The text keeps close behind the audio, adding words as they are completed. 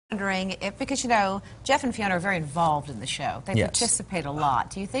Wondering if, because you know, Jeff and Fiona are very involved in the show. They participate a lot.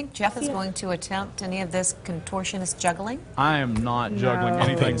 Do you think Jeff is going to attempt any of this contortionist juggling? I am not juggling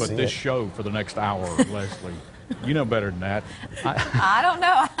anything but this show for the next hour, Leslie. You know better than that. I don't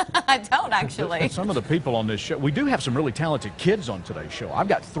know. I don't actually. Some of the people on this show, we do have some really talented kids on today's show. I've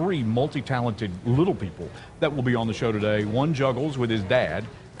got 3 multi-talented little people that will be on the show today. One juggles with his dad,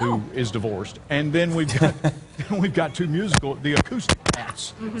 who is divorced, and then we've got 2 musical. The acoustic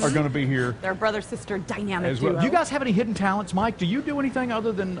cats are going to be here. They're brother-sister dynamic as well. duo. Do you guys have any hidden talents, Mike? Do you do anything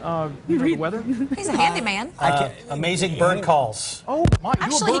other than the weather? He's a handyman. Amazing bird calls. Oh, Mike,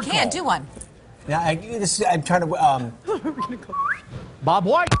 Actually, he can do one. Yeah, I'm trying to. Bob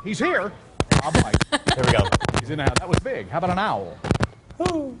White, he's here. Bob White. There we go. He's in the house. That was big. How about an owl?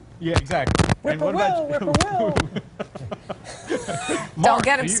 Ooh. Yeah, exactly. Whippoorwill. Mark, don't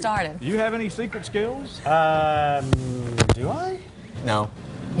get him started. Do you have any secret skills? Do I? No.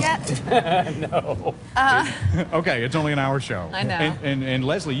 Yet. No. Okay, it's only an hour show. I know. And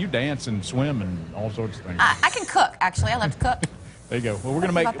Leslie, you dance and swim and all sorts of things. I can cook. Actually, I love to cook. There you go. Well, we're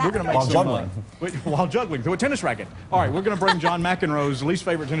gonna make while some juggling. While juggling through a tennis racket. All right, we're gonna bring John McEnroe's least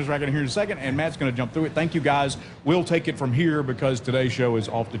favorite tennis racket in here in a second, and Matt's gonna jump through it. Thank you guys. We'll take it from here because today's show is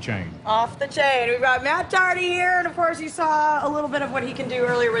off the chain. Off the chain. We've got Matt Tardy here, and of course you saw a little bit of what he can do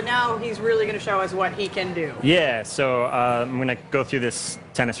earlier, but now he's really going to show us what he can do. Yeah, so I'm going to go through this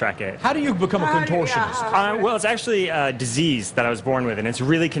tennis racket. How do you become a contortionist? Well, it's actually a disease that I was born with, and it's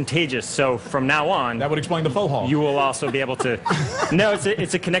really contagious. So from now on, That would explain the faux hawk. you will also be able to. No,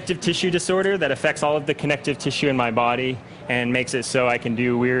 it's a connective tissue disorder that affects all of the connective tissue in my body and makes it so I can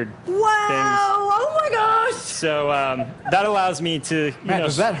do weird things. Oh my gosh! So that allows me to. Matt,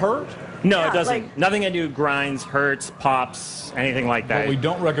 does that hurt? No, Yeah, it doesn't. like- Nothing I do grinds, hurts, pops, anything like that. But we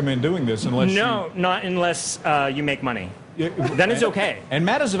don't recommend doing this unless not unless you make money. Then it's okay. And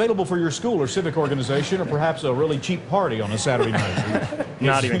Matt is available for your school or civic organization or perhaps a really cheap party on a Saturday night.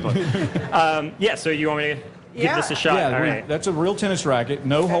 Not even close. Yeah, so you want me to give this a shot? Yeah, All right. that's a real tennis racket.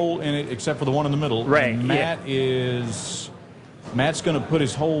 No hole in it except for the one in the middle. Right, And Matt's going to put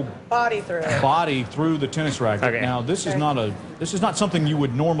his whole Body through. body through the tennis racket. Okay. Now, this is not something you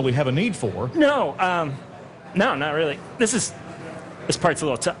would normally have a need for. No, no, not really. This part's a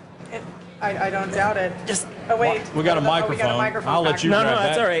little tough. I don't doubt it. Just Oh wait. We got a Oh, microphone. we got a microphone. I'll let you no, grab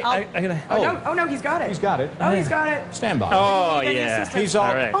that's that. all right. I gotta. Oh no, he's got it. He's got it. Oh, he's got it. Stand by. Oh Then you yeah. see He's all,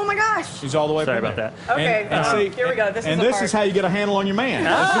 All right. Oh my gosh. He's all the way Sorry from about there. that. Okay, And here we go. This is the this part. is how you get a handle on your man.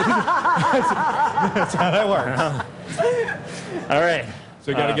 That's how that works. All right. So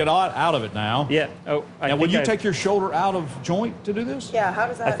you got to get out of it now. Yeah. Oh. Now, will you take your shoulder out of joint to do this? Yeah. How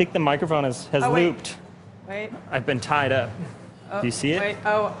does that? I think the microphone has Oh, wait. looped. Wait. I've been tied up. Do you see it? Wait.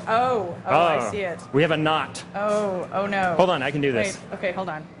 Oh. I see it. We have a knot. Oh no. Hold on, I can do this. Wait. Okay. Hold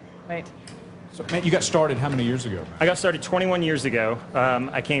on. Wait. So, Matt, you got started how many years ago? I got started 21 years ago.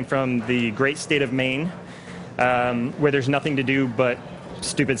 I came from the great state of Maine, where there's nothing to do but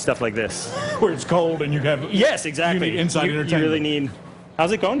stupid stuff like this. Where it's cold and you have Yes, exactly. You need inside You entertainment. really need.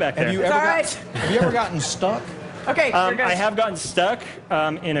 How's it going back there? Have you It's ever all right. have you ever gotten stuck? Okay. You're good. I have gotten stuck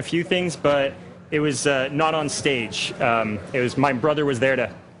in a few things, but it was not on stage. It was my brother was there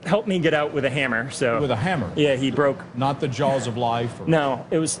to help me get out with a hammer. So With a hammer? Yeah, he broke. Not the jaws of life? Or, No,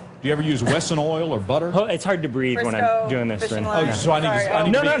 it was. Do you ever use Wesson oil or butter? Oh, it's hard to breathe when Frisco, I'm doing this. fishing Right? line. So I need Sorry, to, I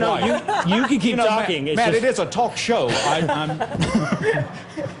need No, to be no, no. quiet. You can keep You know, talking. It's Matt, just, it is a talk show.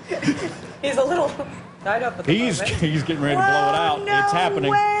 He's a little tied up at the He's moment. getting ready to blow it out. No It's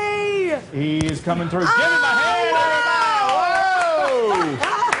happening. Way. He is coming through. Give him a hand, everybody! Whoa!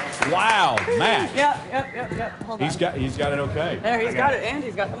 Wow, Matt. Yep. Hold on. He's got it okay. There, he's got it, and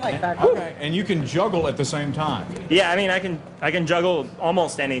he's got the mic back. Okay, and you can juggle at the same time. yeah, I mean, I can juggle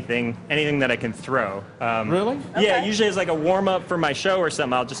almost anything that I can throw. Really? Yeah, Okay. usually as like a warm up for my show or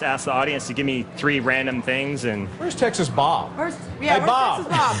something, I'll just ask the audience to give me 3 random things, and Where's Texas Bob? Where's Hey, Bob.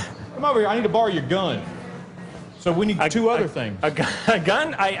 Texas Bob? Come over here. I need to borrow your gun. So we need 2 other things. a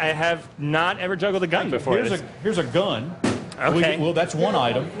gun. I have not ever juggled a gun before. Here's a gun. Okay. Well, that's one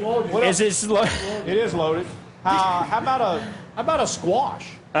item. What Is else? this? It is loaded. How about a squash?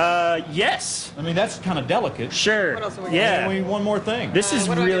 Yes. I mean, that's kind of delicate. Sure. What else have we got? Yeah. And we need one more thing. This is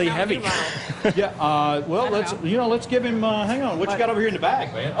What do I do really now with heavy. you, Ronald? Yeah. Well, let's give him. Hang on. What you got over here in the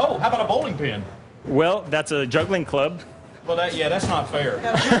bag, man? Oh, how about a bowling pin? Well, that's a juggling club. Well, that's not fair.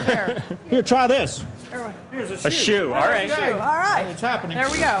 There. Here, try this. Here's A shoe. All right. All right. It's happening. There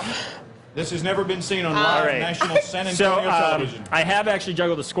we go. This has never been seen on live right. national San So Antonio television. I have actually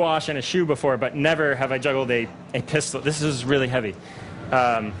juggled a squash and a shoe before, but never have I juggled a pistol. This is really heavy.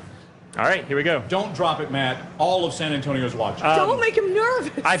 All right, here we go. Don't drop it, Matt. All of San Antonio's watching. Don't make him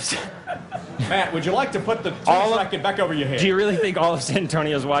nervous. Matt, would you like to put the racket back over your head? Do you really think all of San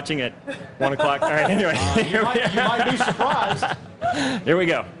Antonio's watching at 1 o'clock? All right, anyway. You might be surprised. Here we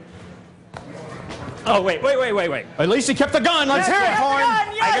go. Oh, wait. At least he kept the gun. Let's hear it for him.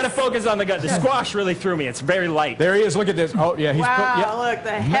 I got to focus on the gun. The squash really threw me. It's very light. There he is. Look at this. Oh, yeah. He's Look,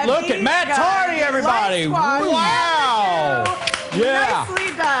 the heavy Look at Matt Tardy, everybody. Wow. Yeah.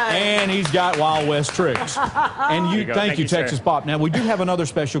 Nicely done. And he's got Wild West tricks. And thank you, Texas sir. Pop. Now, we do have another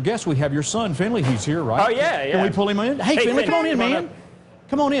special guest. We have your son, Finley. He's here, right? Oh, yeah. Can we pull him in? Hey, Finley, come on in, man. up.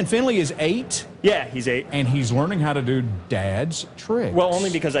 Come on in. Finley is 8. Yeah, he's 8. And he's learning how to do Dad's tricks. Well, only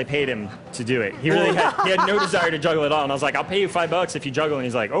because I paid him to do it. He had no desire to juggle at all. And I was like, I'll pay you $5 if you juggle. And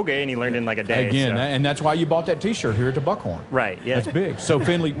he's like, okay. And he learned in like a day. Again, so. and that's why you bought that T-shirt here at the Buckhorn. Right, yeah. That's big. So,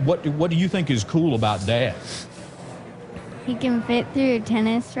 Finley, what do you think is cool about Dad? He can fit through a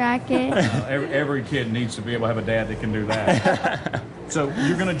tennis racket. Every kid needs to be able to have a dad that can do that. So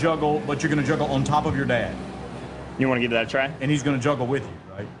you're going to juggle, but you're going to juggle on top of your dad. You want to give that a try? And he's going to juggle with you,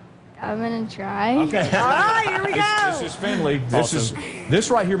 right? I'm gonna try. Okay. All right, here we go. This is Finley.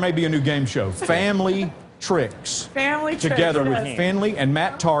 This right here may be a new game show. Family Tricks. Family Tricks. Together with Finley and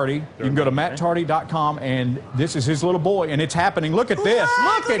Matt Tardy. You can go to matttardy.com, and this is his little boy, and it's happening. Look at this.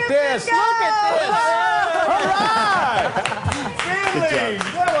 Look at this. Look at this. All right. Finley,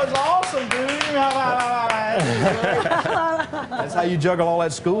 that was awesome, dude. That's how you juggle all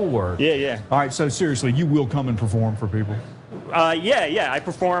that schoolwork. Yeah. All right, so seriously, you will come and perform for people? Yeah. I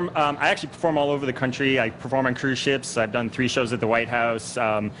perform. I actually perform all over the country. I perform on cruise ships. I've done 3 shows at the White House.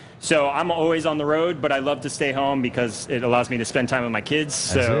 So I'm always on the road, but I love to stay home because it allows me to spend time with my kids.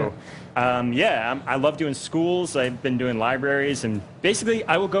 So, I love doing schools. I've been doing libraries, and basically,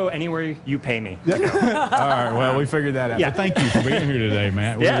 I will go anywhere you pay me. All right. Well, we figured that out. Yeah. But thank you for being here today,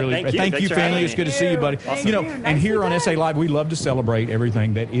 Matt. Yeah, thank you. Thank Thanks you, for family. having It's good me. to see you, buddy. And here on SA Live, we love to celebrate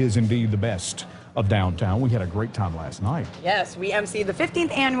everything that is indeed the best of downtown. We had a great time last night. Yes, we emceed the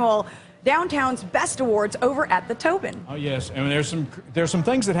 15th annual Downtown's Best Awards over at the Tobin. Oh yes, and there's some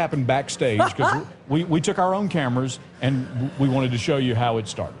things that happened backstage because we took our own cameras and we wanted to show you how it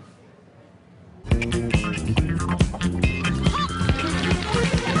started.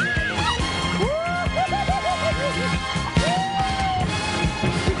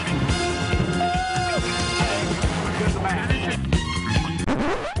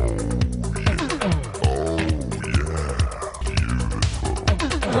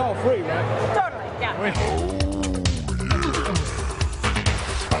 It's all free, right? Totally, yeah.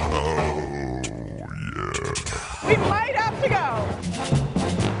 We might have to go.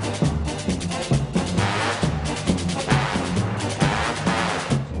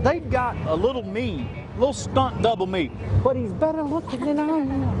 They've got a little me, little stunt double me, but he's better looking than I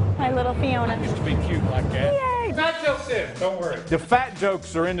am. My little Fiona. Used to be cute like that. Yay! Fat joke's in, don't worry. The fat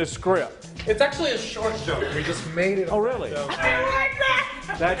jokes are in the script. It's actually a short joke. We just made it. Oh, really? I like that.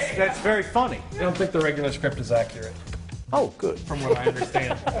 That's very funny. I don't think the regular script is accurate, Oh, good. from what I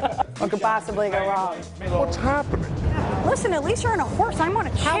understand. What could possibly go wrong? What's happening? Listen, at least you're on a horse. I'm on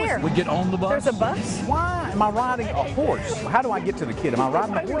a chair. We get on the bus. There's a bus? Why am I riding a horse? How do I get to the kid? Am I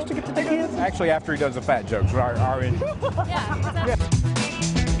riding a horse to get to the kid? Actually, after he does the fat jokes, our intro.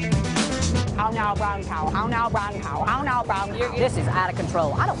 How now, brown cow? How now, brown cow? How now, brown cow? This is out of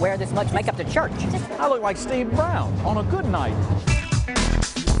control. I don't wear this much makeup to church. I look like Steve Brown on a good night.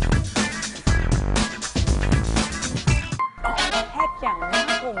 Heck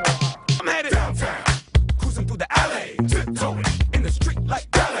yeah, I'm headed downtown, cruising through the alley, tiptoeing in the street like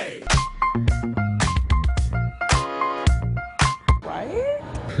ballet. Right?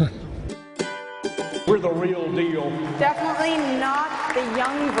 We're the real deal. Definitely not the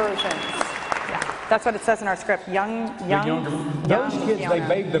young versions. Yeah, that's what it says in our script. Young. Those kids, they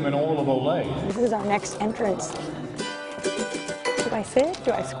bathe them in oil of Olay. This is our next entrance. Do I sit?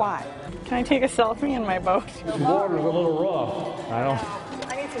 Do I squat? Can I take a selfie in my boat? The water's a little rough.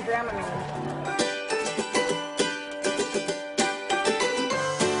 I need some Dramamine.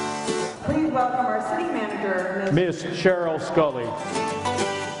 Please welcome our city manager, Miss Cheryl Scully.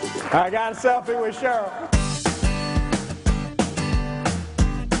 I got a selfie with Cheryl.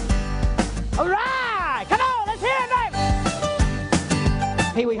 All right, come on, let's hear it,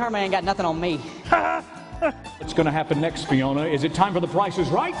 baby. Pee Wee Herman ain't got nothing on me. What's going to happen next, Fiona? Is it time for the Price is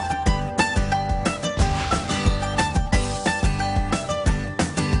Right?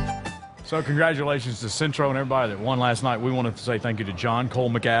 So congratulations to Centro and everybody that won last night. We wanted to say thank you to John Cole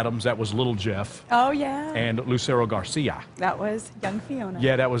McAdams. That was Little Jeff. Oh, yeah. And Lucero Garcia. That was young Fiona.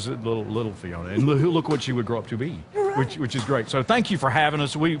 Yeah, that was little Fiona. And look what she would grow up to be, which is great. So thank you for having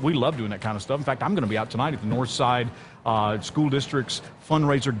us. We love doing that kind of stuff. In fact, I'm going to be out tonight at the North Side School District's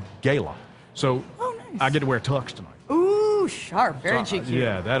fundraiser gala. So nice. I get to wear tux tonight. Ooh, sharp. Very GQ.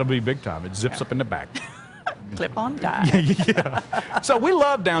 Yeah, that'll be big time. It zips up in the back. Clip-on tie. Yeah. So we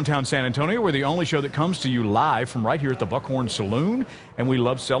love downtown San Antonio. We're the only show that comes to you live from right here at the Buckhorn Saloon, and we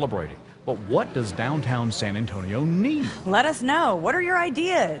love celebrating. But what does downtown San Antonio need? Let us know. What are your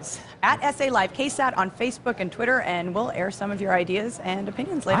ideas? At SA Live KSAT on Facebook and Twitter, and we'll air some of your ideas and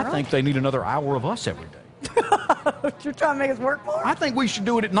opinions later on. I think they need another hour of us every day. You're trying to make us work more? I think we should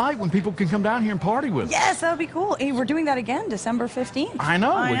do it at night when people can come down here and party with us. Yes, that would be cool. Hey, we're doing that again, December 15th. I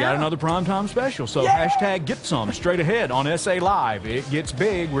know. We got another primetime special. So hashtag get some straight ahead on SA Live. It gets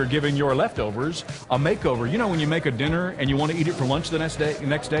big. We're giving your leftovers a makeover. You know when you make a dinner and you want to eat it for lunch the next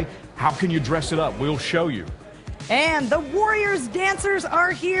day, how can you dress it up? We'll show you. And the Warriors dancers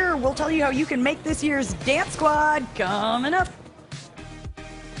are here. We'll tell you how you can make this year's Dance Squad coming up.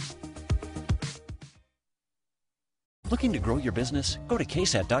 Looking to grow your business? Go to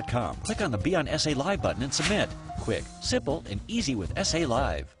ksat.com. Click on the Be on SA Live button and submit. Quick, simple, and easy with SA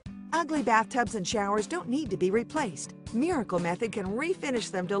Live. Ugly bathtubs and showers don't need to be replaced. Miracle Method can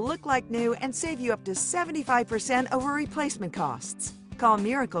refinish them to look like new and save you up to 75% over replacement costs. Call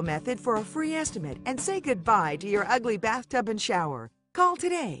Miracle Method for a free estimate and say goodbye to your ugly bathtub and shower. Call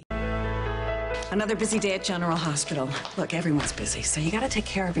today. Another busy day at General Hospital. Look, everyone's busy, so you gotta take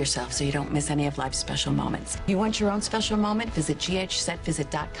care of yourself so you don't miss any of life's special moments. If you want your own special moment, visit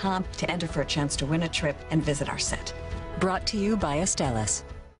ghsetvisit.com to enter for a chance to win a trip and visit our set. Brought to you by Astellas.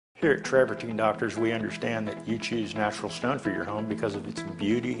 Here at Travertine Doctors, we understand that you choose natural stone for your home because of its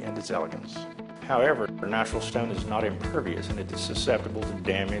beauty and its elegance. However, natural stone is not impervious and it is susceptible to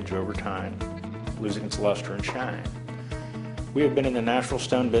damage over time, losing its luster and shine. We have been in the natural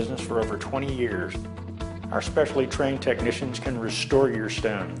stone business for over 20 years. Our specially trained technicians can restore your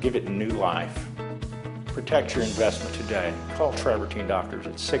stone, give it new life. Protect your investment today. Call Travertine Doctors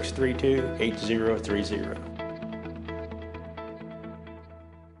at 632-8030.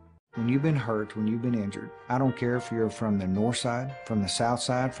 When you've been hurt, when you've been injured, I don't care if you're from the north side, from the south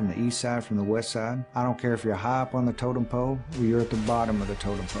side, from the east side, from the west side. I don't care if you're high up on the totem pole or you're at the bottom of the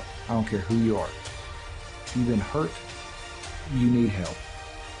totem pole. I don't care who you are. If you've been hurt, you need help.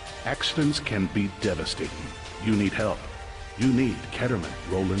 Accidents can be devastating. You need help. You need Ketterman,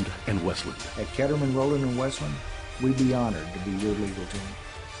 Rowland, and Westland. At Ketterman, Rowland, and Westland, we'd be honored to be your legal team.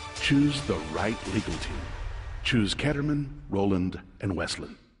 Choose the right legal team. Choose Ketterman, Rowland, and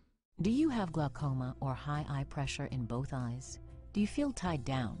Westland. Do you have glaucoma or high eye pressure in both eyes? Do you feel tied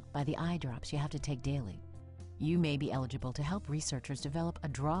down by the eye drops you have to take daily? You may be eligible to help researchers develop a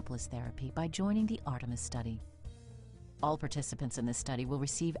dropless therapy by joining the Artemis study. All participants in this study will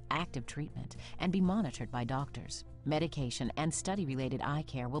receive active treatment and be monitored by doctors. Medication and study-related eye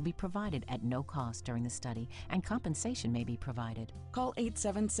care will be provided at no cost during the study, and compensation may be provided. Call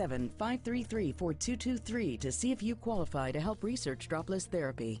 877-533-4223 to see if you qualify to help research dropless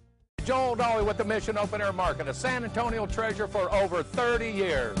therapy. Joel Dolly with the Mission Open Air Market, a San Antonio treasure for over 30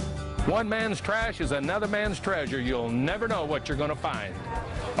 years. One man's trash is another man's treasure. You'll never know what you're going to find.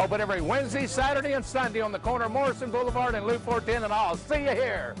 Open every Wednesday, Saturday, and Sunday on the corner of Morrison Boulevard and Loop 410, and I'll see you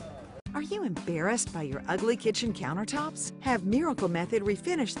here. Are you embarrassed by your ugly kitchen countertops? Have Miracle Method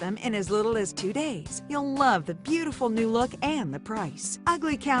refinish them in as little as 2 days. You'll love the beautiful new look and the price.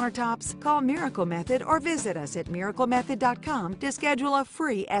 Ugly countertops? Call Miracle Method or visit us at miraclemethod.com to schedule a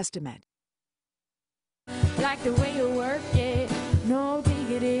free estimate. Like the way you work it, no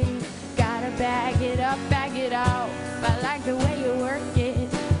diggity. Gotta bag it up, bag it out. I like the way you work it,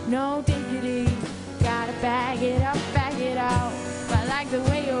 no diggity. Gotta bag it up, bag it out. I like the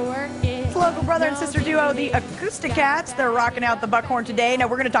way you work it. It's local brother and sister duo, the Acousticats. They're rocking out the Buckhorn today. Now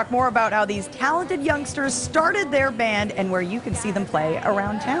we're going to talk more about how these talented youngsters started their band and where you can see them play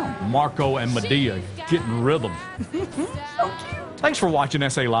around town. Marco and Medea getting rhythm. So cute. Thanks for watching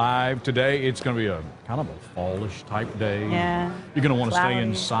SA Live today. It's going to be a kind of a fallish type day. Yeah. You're going to want to stay Cloudy.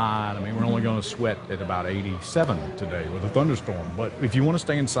 inside. I mean, we're only going to sweat at about 87 today with a thunderstorm. But if you want to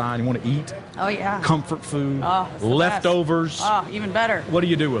stay inside, you want to eat. Oh, yeah. Comfort food, Oh, it's the leftovers. best. Oh, even better. What do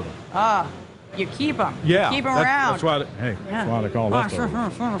you do with them? You keep them. Yeah. Keep them that's, around. That's why that's why they call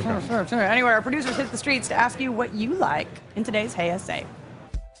leftovers. Sure. Anyway, our producers hit the streets to ask you what you like in today's Hey SA.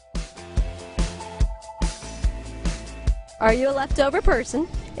 Are you a leftover person?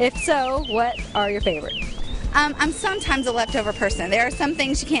 If so, what are your favorites? I'm sometimes a leftover person. There are some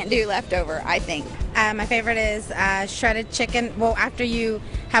things you can't do leftover, I think. My favorite is shredded chicken. Well, after you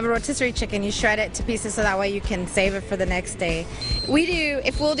have a rotisserie chicken, you shred it to pieces so that way you can save it for the next day.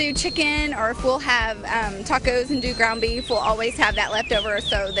 If we'll do chicken or if we'll have tacos and do ground beef, we'll always have that leftover.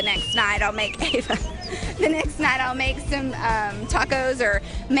 So the next night I'll make some tacos or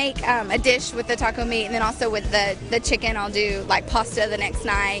make a dish with the taco meat, and then also with the chicken I'll do like pasta the next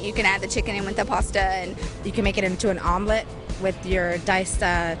night. You can add the chicken in with the pasta, and you can make it into an omelet with your diced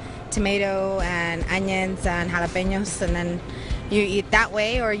tomato and onions and jalapenos, and then you eat that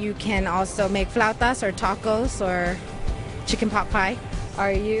way. Or you can also make flautas or tacos or chicken pot pie.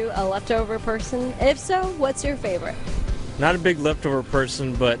 Are you a leftover person? If so, what's your favorite? Not a big leftover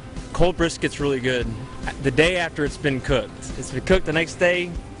person, but cold brisket's really good. The day after it's been cooked. It's been cooked the next day,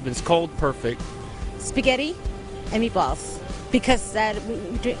 but it's cold, perfect. Spaghetti and meatballs, because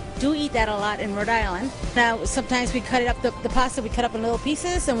we do eat that a lot in Rhode Island. Now, sometimes we cut it up, the pasta we cut up in little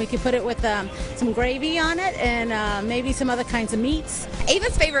pieces, and we can put it with some gravy on it and maybe some other kinds of meats.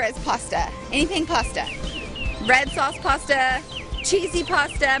 Ava's favorite is pasta. Anything pasta. Red sauce pasta, cheesy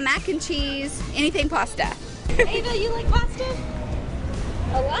pasta, mac and cheese, anything pasta. Ava, you like pasta?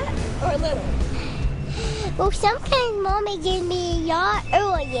 A lot or a little? Well, sometimes Mommy gives me a lot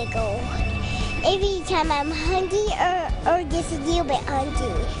early ago. Every time I'm hungry or just a little bit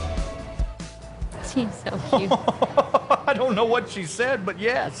hungry. She's so cute. I don't know what she said, but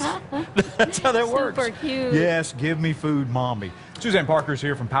yes. That's how that works. Super cute. Yes, give me food, Mommy. Suzanne Parker's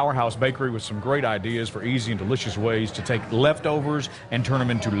here from Powerhouse Bakery with some great ideas for easy and delicious ways to take leftovers and turn them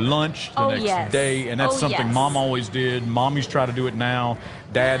into lunch the next day. And that's something Mom always did. Mommy's try to do it now.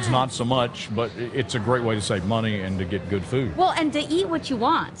 Dad's not so much, but it's a great way to save money and to get good food. Well, and to eat what you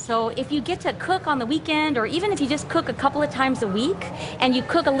want. So if you get to cook on the weekend, or even if you just cook a couple of times a week, and you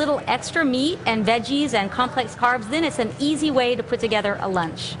cook a little extra meat and veggies and complex carbs, then it's an easy way to put together a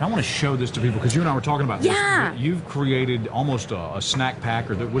lunch. I want to show this to people because you and I were talking about Yeah. this. You've created almost a snack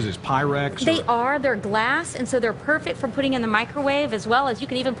pack, or was this Pyrex? They're glass, and so they're perfect for putting in the microwave, as well as you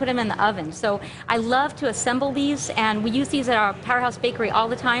can even put them in the oven. So I love to assemble these, and we use these at our Powerhouse Bakery all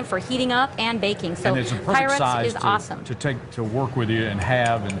the time for heating up and baking. So and it's a perfect Pyrex size is to, awesome. to take to work with you and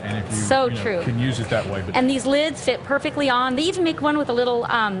have, and if you, So you know, true. can use it that way. But And these lids fit perfectly on. They even make one with a little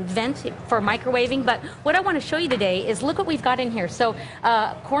vent for microwaving. But what I want to show you today is look what we've got in here. So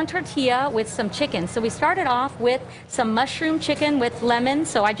corn tortilla with some chicken. So we started off with some mushroom chicken with lemon.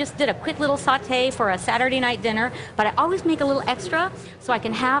 So I just did a quick little saute for a Saturday night dinner. But I always make a little extra so I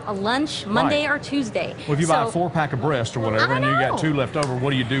can have a lunch Monday or Tuesday. well, if you buy a 4-pack of breast or whatever, and you got 2 left over, what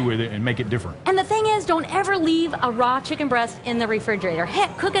do you do with it and make it different? And the thing is, don't ever leave a raw chicken breast in the refrigerator.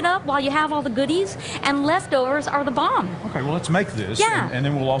 Heck, cook it up while you have all the goodies, and leftovers are the bomb. Okay, well, let's make this. Yeah. And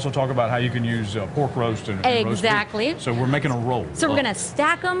then we'll also talk about how you can use pork roast and roast beef. Exactly. So we're making a roll. So we're going to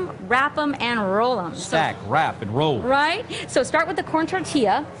stack them, wrap them, and roll them. Stack, wrap, and roll. Right? So start with the corn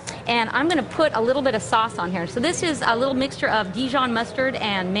tortilla, and I'm going to put a little bit of sauce on here. So this is a little mixture of Dijon mustard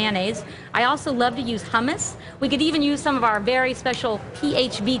and mayonnaise. I also love to use hummus. We could even use some of our very special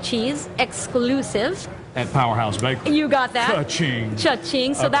PHB cheese, exclusive. At Powerhouse Bakery. You got that? Cha-ching.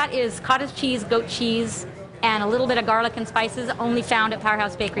 Cha-ching. So that is cottage cheese, goat cheese, and a little bit of garlic and spices, only found at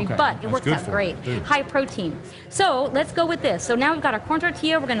Powerhouse Bakery, Okay, but it that's works good out for great. you, too. High protein. So let's go with this. So now we've got our corn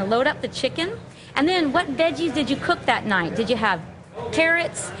tortilla. We're going to load up the chicken. And then what veggies did you cook that night? Did you have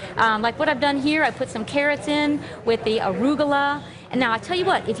carrots? Like what I've done here, I put some carrots in with the arugula. And now I tell you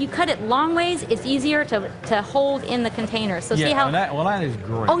what, if you cut it long ways, it's easier to hold in the container. So yeah, see how? and that is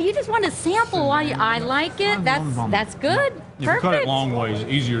great. Oh, you just want to sample while you? I like it. That's good. If Perfect. you cut it long ways,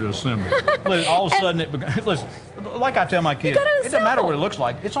 easier to assemble. Listen, all of a sudden, listen, like I tell my kids, it doesn't matter what it looks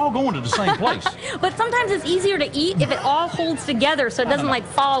like. It's all going to the same place. But sometimes it's easier to eat if it all holds together, so it doesn't like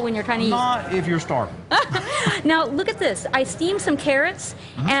fall when you're trying to eat. Not if you're starving. Now look at this. I steamed some carrots,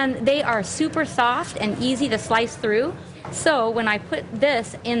 and they are super soft and easy to slice through. So when I put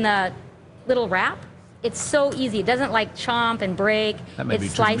this in the little wrap, it's so easy. It doesn't like chomp and break. That may It be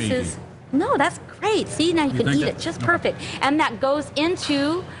too slices. meaty. No, that's great. See, now you can think eat that- it just no. perfect. And that goes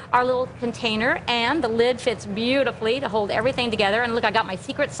into our little container, and the lid fits beautifully to hold everything together. And look, I got my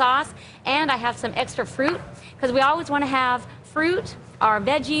secret sauce, and I have some extra fruit, because we always want to have fruit, our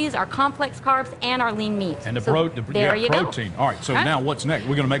veggies, our complex carbs, and our lean meat. And So there you go. protein. All right, so Huh? now what's next?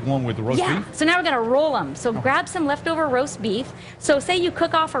 We're going to make one with the roast Yeah, beef? so now we're going to roll them. So grab some leftover roast beef. So say you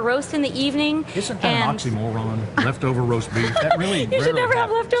cook off a roast in the evening. Isn't that an oxymoron? Leftover roast beef? That really You should rarely never have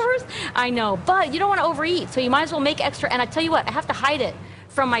happens. leftovers. I know, but you don't want to overeat, so you might as well make extra. And I tell you what, I have to hide it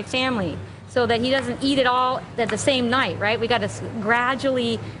from my family so that he doesn't eat it all at the same night, right? We got to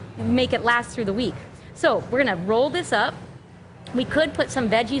gradually make it last through the week. So we're going to roll this up. We could put some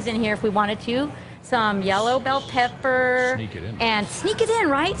veggies in here if we wanted to. Some yellow bell pepper. Sneak it in. And sneak it in,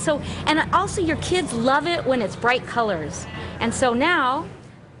 right? So, and also your kids love it when it's bright colors. And so now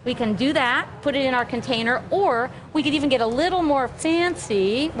we can do that, put it in our container, or we could even get a little more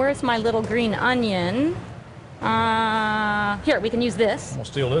fancy. Where's my little green onion? Here, we can use this. I'm going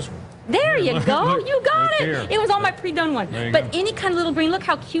to steal this one. There you go. You got it. Here. It was on my pre-done one. But any kind of little green, look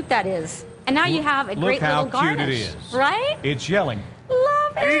how cute that is. And now you have a great little garnish. Look how cute it is. Right? It's yelling.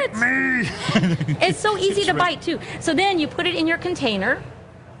 Love it. Eat me. It's so easy to bite, too. So then you put it in your container,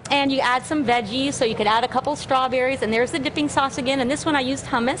 and you add some veggies. So you could add a couple strawberries, and there's the dipping sauce again. And this one I used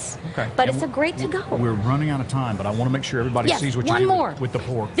hummus. Okay. But and it's a great to go. We're running out of time, but I want to make sure everybody sees what you one do more. with the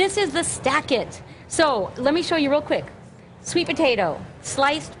pork. This is the Stack It. So let me show you real quick. Sweet potato,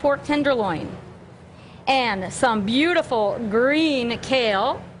 sliced pork tenderloin, and some beautiful green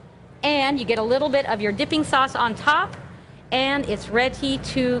kale. And you get a little bit of your dipping sauce on top, and it's ready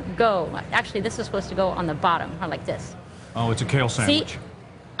to go. Actually, this is supposed to go on the bottom, or like this. Oh, it's a kale sandwich. See?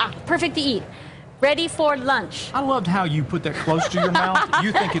 Perfect to eat. Ready for lunch. I loved how you put that close to your mouth.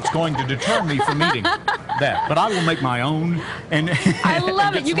 You think it's going to deter me from eating that, but I will make my own. And I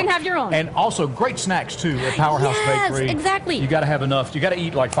love it. You can have your own. And also great snacks too at Powerhouse Bakery. Yes, exactly. You got to have enough. You got to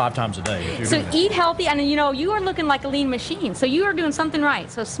eat like 5 times a day. If you're So doing that. eat healthy, and you know, you are looking like a lean machine. So you are doing something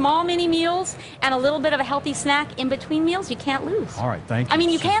right. So small mini meals and a little bit of a healthy snack in between meals, you can't lose. All right, thank you. I mean,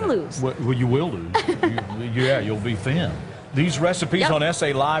 you can lose. Well, you will lose. You'll be thin. These recipes on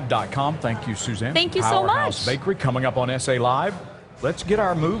SALive.com. Thank you, Suzanne. Thank you so Powerhouse much. Bakery coming up on SA Live. Let's get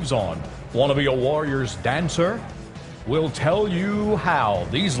our moves on. Want to be a Warriors dancer? We'll tell you how.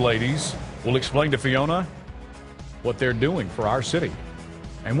 These ladies will explain to Fiona what they're doing for our city.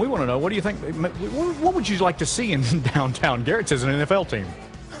 And we want to know, what do you think? What would you like to see in downtown Garrett says an NFL team?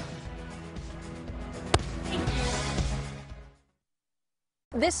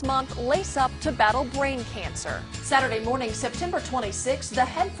 This month, lace up to battle brain cancer. Saturday morning, September 26th, the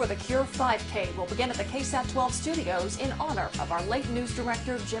Head for the Cure 5K will begin at the KSAT 12 studios in honor of our late news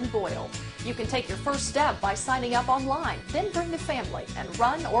director, Jim Boyle. You can take your first step by signing up online, then bring the family and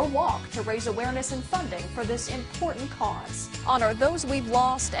run or walk to raise awareness and funding for this important cause. Honor those we've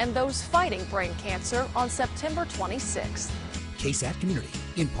lost and those fighting brain cancer on September 26th. KSAT Community,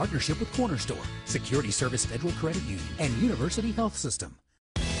 in partnership with Corner Store, Security Service Federal Credit Union, and University Health System.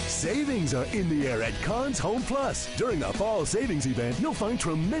 Savings are in the air at Conn's Home Plus. During the fall savings event, you'll find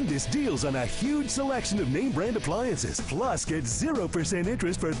tremendous deals on a huge selection of name brand appliances. Plus, get 0%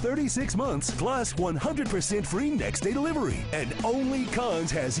 interest for 36 months, plus 100% free next day delivery. And only Conn's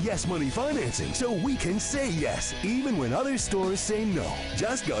has yes money financing, so we can say yes, even when other stores say no.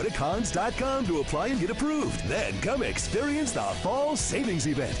 Just go to Cons.com to apply and get approved. Then come experience the fall savings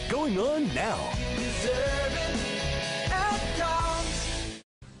event going on now.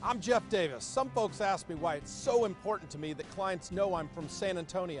 I'm Jeff Davis. Some folks ask me why it's so important to me that clients know I'm from San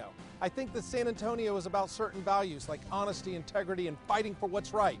Antonio. I think that San Antonio is about certain values like honesty, integrity, and fighting for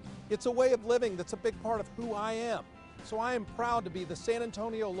what's right. It's a way of living that's a big part of who I am. So I am proud to be the San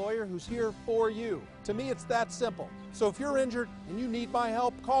Antonio lawyer who's here for you. To me, it's that simple. So if you're injured and you need my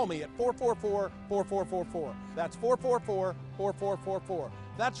help, call me at 444-4444. That's 444-4444.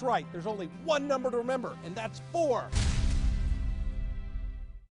 That's right, there's only one number to remember, and that's 4.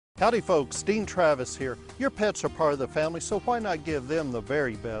 Howdy folks, Dean Travis here. Your pets are part of the family, so why not give them the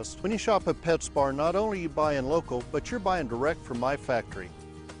very best? When you shop at PetSmart, not only are you buying local, but you're buying direct from my factory.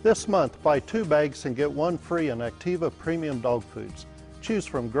 This month, buy 2 bags and get 1 free on Activa Premium Dog Foods. Choose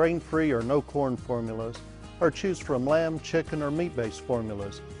from grain-free or no-corn formulas, or choose from lamb, chicken, or meat-based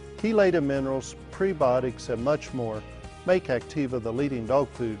formulas. Chelated minerals, prebiotics, and much more make Activa the leading dog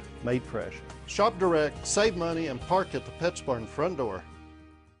food made fresh. Shop direct, save money, and park at the PetSmart front door.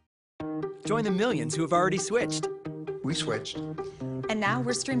 Join the millions who have already switched. We switched. And now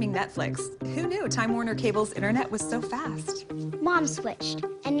we're streaming Netflix. Who knew Time Warner Cable's internet was so fast? Mom switched,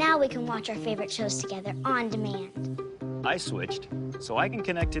 and now we can watch our favorite shows together on demand. I switched, so I can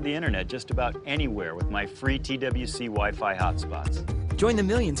connect to the internet just about anywhere with my free TWC Wi-Fi hotspots. Join the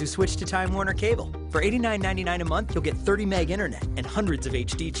millions who switched to Time Warner Cable. For $89.99 a month, you'll get 30 meg internet and hundreds of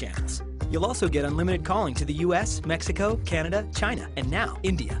HD channels. You'll also get unlimited calling to the US, Mexico, Canada, China, and now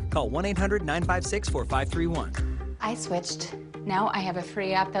India. Call 1-800-956-4531. I switched. Now I have a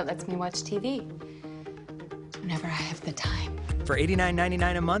free app that lets me watch TV whenever I have the time. For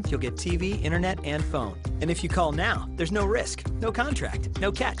 $89.99 a month, you'll get TV, internet, and phone. And if you call now, there's no risk, no contract,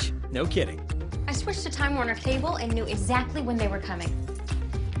 no catch, no kidding. I switched to Time Warner Cable and knew exactly when they were coming,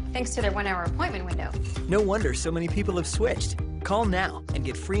 thanks to their 1-hour appointment window. No wonder so many people have switched. Call now and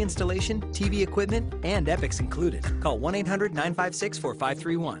get free installation, TV equipment, and Epics included. Call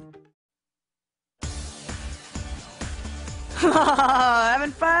 1-800-956-4531.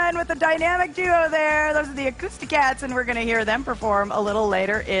 Having fun with the dynamic duo there. Those are the Acousticats, and we're going to hear them perform a little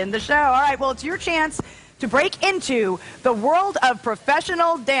later in the show. All right, well, it's your chance to break into the world of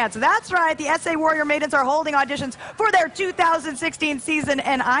professional dance. That's right, the SA Warrior Maidens are holding auditions for their 2016 season,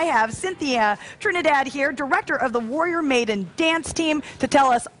 and I have Cynthia Trinidad here, director of the Warrior Maiden dance team, to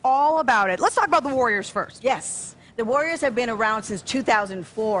tell us all about it. Let's talk about the Warriors first. Yes, the Warriors have been around since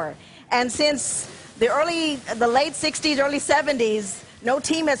 2004, and since the late 60s, early 70s, no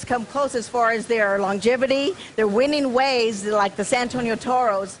team has come close as far as their longevity, their winning ways, like the San Antonio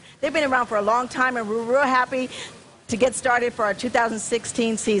Toros. They've been around for a long time, and we're real happy to get started for our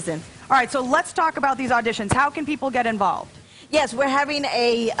 2016 season. All right, so let's talk about these auditions. How can people get involved? Yes, we're having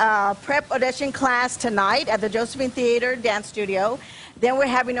a prep audition class tonight at the Josephine Theater Dance Studio. Then we're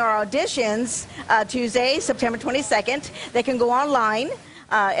having our auditions Tuesday, September 22nd. They can go online,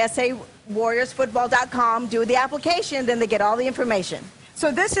 sawarriorsfootball.com, do the application, then they get all the information. So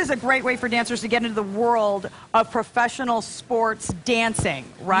this is a great way for dancers to get into the world of professional sports dancing,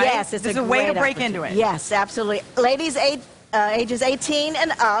 right? Yes, it's a way to break into it. Yes, absolutely. Ladies ages 18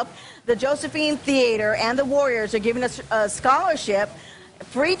 and up, the Josephine Theater and the Warriors are giving us a scholarship,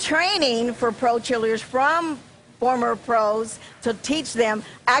 free training for pro cheerleaders from former pros to teach them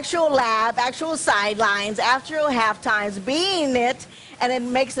actual lab, actual sidelines, actual half times, being it, and it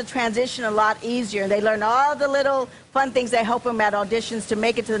makes the transition a lot easier. They learn all the little fun things that help them at auditions to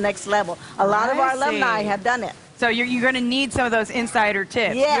make it to the next level. A lot of our alumni have done it. So you're going to need some of those insider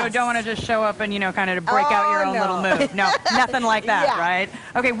tips. Yes. You don't want to just show up and, kind of to break out your own little move. No, nothing like that, Yeah. right?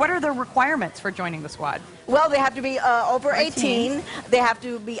 Okay, what are the requirements for joining the squad? Well, they have to be over 18. They have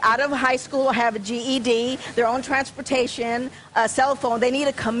to be out of high school or have a GED, their own transportation, a cell phone. They need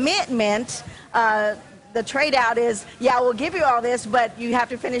a commitment. The trade-out is, yeah, we'll give you all this, but you have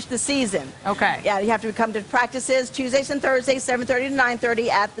to finish the season. Okay. Yeah, you have to come to practices Tuesdays and Thursdays, 7:30 to 9:30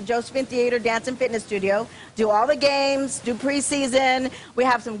 at the Josephine Theater Dance and Fitness Studio. Do all the games, do preseason. We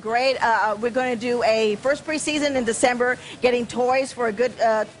have some great, we're going to do a first preseason in December, getting toys for a good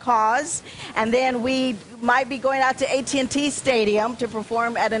cause. And then we might be going out to AT&T Stadium to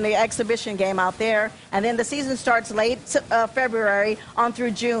perform at an exhibition game out there. And then the season starts late February on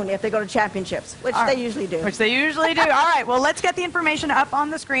through June if they go to championships, which they usually do. Which they usually do. All right, well, let's get the information up on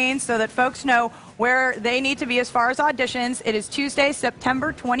the screen so that folks know where they need to be as far as auditions. It is Tuesday,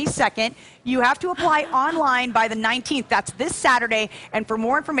 September 22nd. You have to apply online by the 19th. That's this Saturday. And for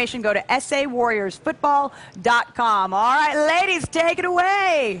more information, go to sawarriorsfootball.com. All right, ladies, take it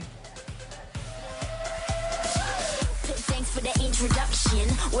away. Thanks for the introduction.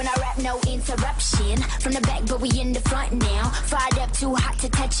 When I rap, no interruption. From the back, but we in the front now. Fired up, too hot to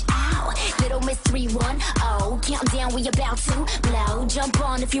touch out. Little Miss 310. Countdown, we about to blow. Jump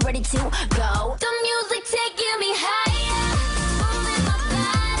on if you're ready to go. The music taking me higher. Moving my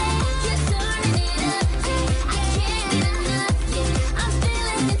body. You're turning it up. I can't get enough. Yeah, I'm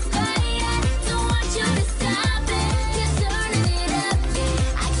feeling inspired. Don't want you to stop it. You're turning it up.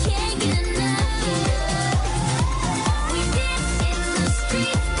 I can't get enough. We dance in the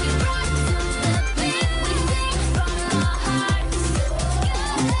street. We rock to the beat. We sing from our hearts.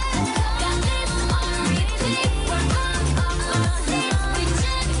 Got this on repeat. We're on our seats.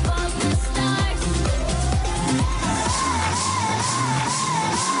 Reaching for the stars.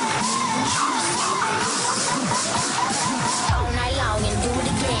 All night long and do it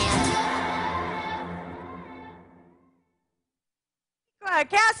again.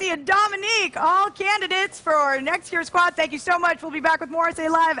 Cassie and Dominique, all candidates for next year's squad. Thank you so much. We'll be back with more SA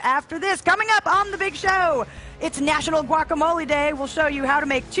Live after this. Coming up on the big show, it's National Guacamole Day. We'll show you how to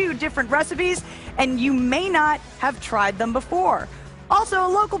make 2 different recipes, and you may not have tried them before. Also, a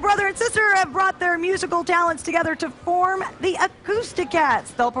local brother and sister have brought their musical talents together to form the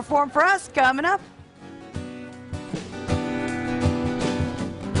Acousticats. They'll perform for us coming up.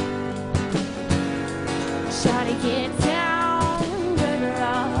 Shawty, get down, good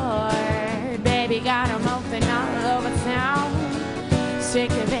Lord. Baby got 'em open all over town. Stick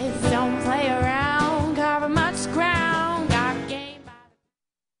to this, don't play around. Cover much ground, got game by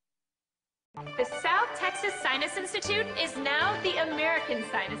The South Texas Sinus Institute is now the American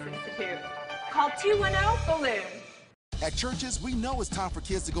Sinus Institute. Call 210-BALLOON. At Churches, we know it's time for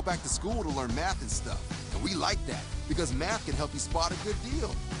kids to go back to school to learn math and stuff. And we like that, because math can help you spot a good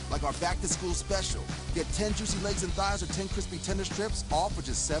deal. Like our back-to-school special. Get 10 juicy legs and thighs or 10 crispy tender strips, all for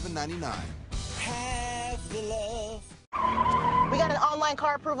just $7.99. Have the love. We got an online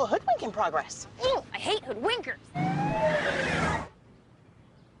car approval hoodwink in progress. I hate hoodwinkers.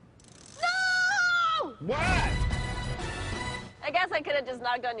 No! What? I guess I could have just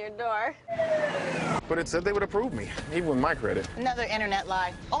knocked on your door. But it said they would approve me, even with my credit. Another internet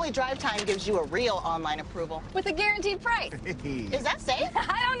lie. Only Drive Time gives you a real online approval. With a guaranteed price. Is that safe?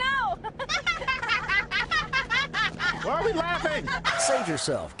 I don't know. Why are we laughing? Save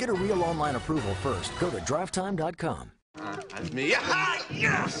yourself. Get a real online approval first. Go to drivetime.com. That's me. Ah,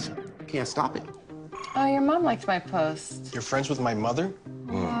 yes! Can't stop it. Oh, your mom liked my post. You're friends with my mother?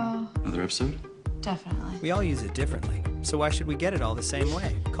 Oh, Another episode? definitely. We all use it differently, so why should we get it all the same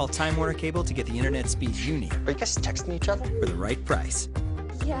way? Call Time Warner Cable to get the internet speed you need. Are you guys texting each other? For the right price.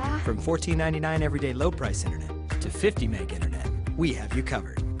 Yeah. From $14.99 everyday low price internet to 50 meg internet, we have you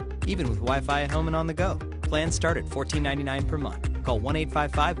covered. Even with Wi-Fi at home and on the go. Plans start at $14.99 per month. Call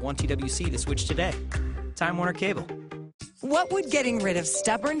 1-855-1TWC to switch today. Time Warner Cable. What would getting rid of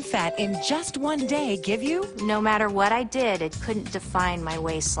stubborn fat in just one day give you? No matter what I did, it couldn't define my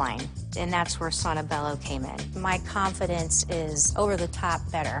waistline. And that's where Sonobello came in. My confidence is over the top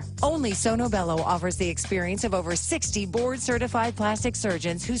better. Only Sonobello offers the experience of over 60 board-certified plastic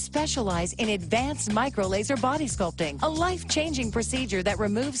surgeons who specialize in advanced micro-laser body sculpting, a life-changing procedure that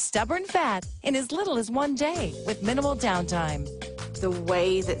removes stubborn fat in as little as one day with minimal downtime. The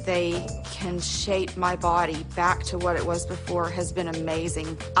way that they can shape my body back to what it was before has been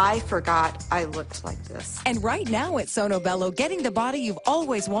amazing. I forgot I looked like this. And right now at Sonobello, getting the body you've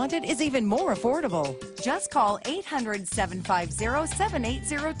always wanted is even more affordable. Just call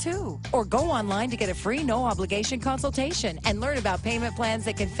 800-750-7802 or go online to get a free no-obligation consultation and learn about payment plans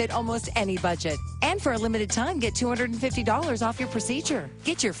that can fit almost any budget. And for a limited time, get $250 off your procedure.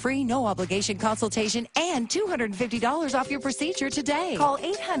 Get your free no-obligation consultation and $250 off your procedure today. Call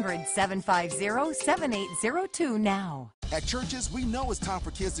 800-750-7802 now. At Churches, we know it's time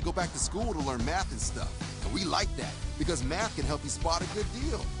for kids to go back to school to learn math and stuff. And we like that because math can help you spot a good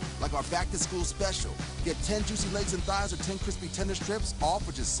deal. Like our back to school special. Get 10 juicy legs and thighs or 10 crispy tender strips, all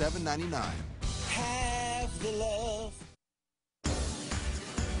for just $7.99. Have the love.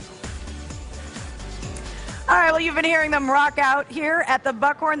 All right, well, you've been hearing them rock out here at the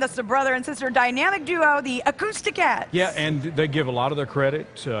Buckhorn. That's the brother and sister dynamic duo, the Acousticats. Yeah, and they give a lot of their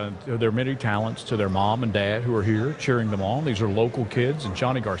credit to their many talents to their mom and dad who are here cheering them on. These are local kids, and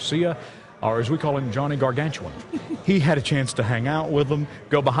Johnny Garcia, or as we call him, Johnny Gargantuan. He had a chance to hang out with them,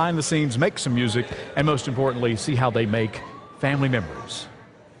 go behind the scenes, make some music, and most importantly, see how they make family memories.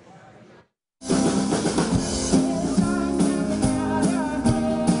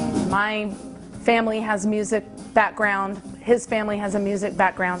 My family has music background. His family has a music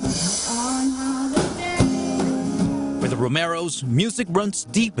background. For the Romeros, music runs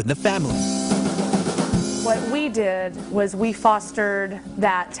deep in the family. What we did was we fostered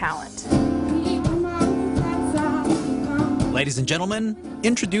that talent. Ladies and gentlemen,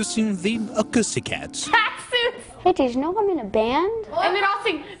 introducing the Acousticats. Hey, did you know I'm in a band? And then I'll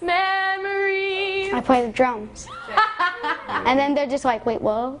sing Memories. I play the drums. And then they're just like, wait,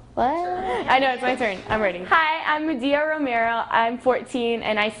 whoa, what? I know, it's my turn. I'm ready. Hi, I'm Medea Romero. I'm 14,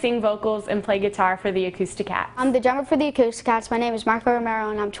 and I sing vocals and play guitar for the Acousticats. I'm the drummer for the Acousticats. My name is Marco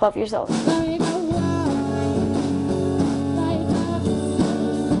Romero, and I'm 12 years old.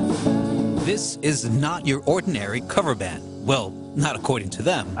 This is not your ordinary cover band. Well, not according to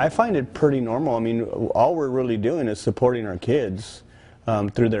them. I find it pretty normal. I mean, all we're really doing is supporting our kids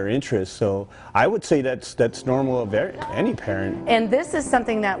through their interests. So I would say that's normal of any parent. And this is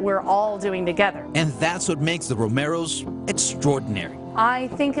something that we're all doing together. And that's what makes the Romeros extraordinary. I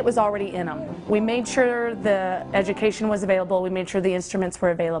think it was already in them. We made sure the education was available. We made sure the instruments were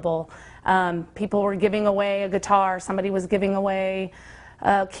available. People were giving away a guitar. Somebody was giving away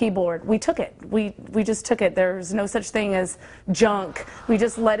a keyboard. We took it. We just took it. There's no such thing as junk. We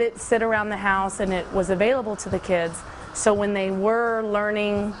just let it sit around the house, and it was available to the kids. So when they were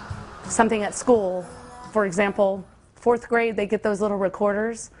learning something at school, for example, 4th grade, they get those little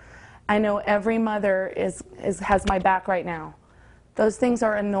recorders. I know every mother has my back right now. Those things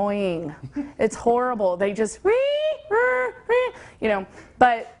are annoying. It's horrible. They just, you know,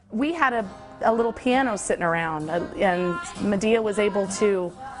 but we had a little piano sitting around, and Medea was able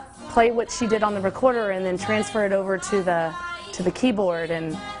to play what she did on the recorder and then transfer it over to the keyboard,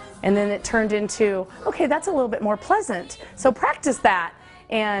 and then it turned into, okay, that's a little bit more pleasant, so practice that.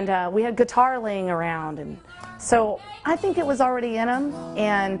 And we had guitar laying around, and so I think it was already in them,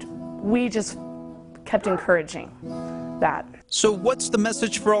 and we just kept encouraging that. So what's the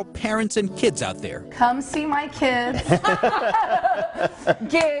message for all parents and kids out there? Come see my kids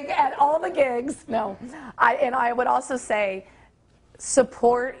gig at all the gigs. No, I would also say,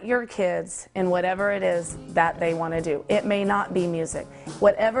 support your kids in whatever it is that they want to do. It may not be music.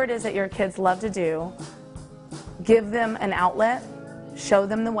 Whatever it is that your kids love to do, give them an outlet, show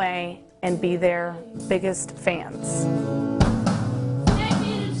them the way, and be their biggest fans.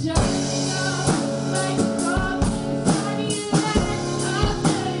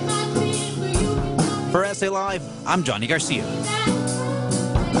 For SA Live, I'm Johnny Garcia.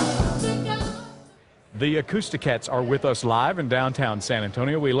 The Acousticats are with us live in downtown San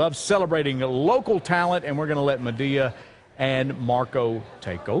Antonio. We love celebrating local talent, and we're going to let Medea and Marco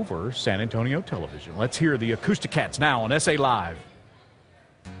take over San Antonio television. Let's hear the Acousticats now on SA Live.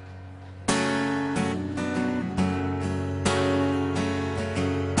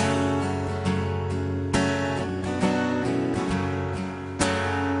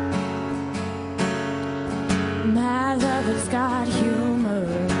 My lover's got humor.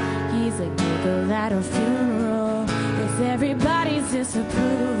 He's a giggle at a funeral. With everybody's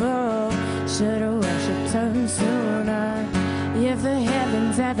disapproval, should've worshipped her sooner. If the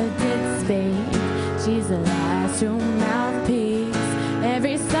heavens ever did speak, she's the last true mouthpiece.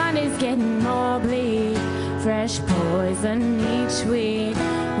 Every Sunday's getting more bleak, fresh poison each week.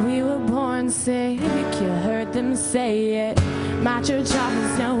 We were born sick, you heard them say it. My church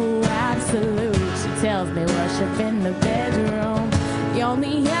offers no absolute. She tells me worship in the bedroom. The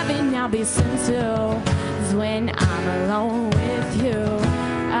only heaven I'll be sent to is when I'm alone with you.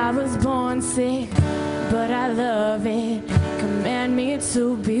 I was born sick, but I love it. Command me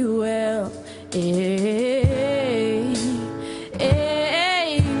to be well. Amen.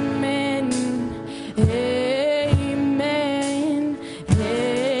 Amen.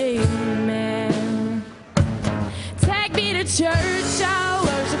 Amen. Take me to church. I'll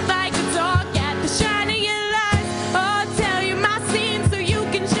worship like a dog at the shine of your light. Oh, tell you my sins so you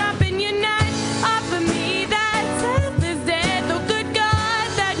can jump in your night. Offer me that deathless death. Oh, good God,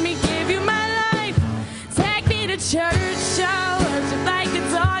 let me give you my life. Take me to church. I'll worship like a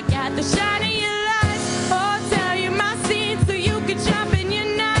dog at the shine of your light. Oh, tell you my sins so you can jump in your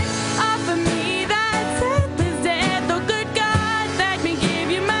night. Offer me that deathless death. Oh, good God, let me give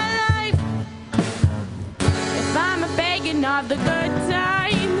you my life. If I'm a beacon of the good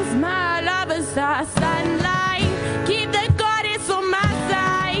times, my lover's our sunlight. Keep the goddess on my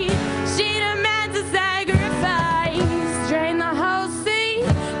side. She demands a sacrifice. Drain the whole sea,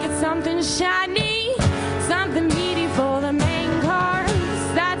 get something shiny, something meaty for the main course.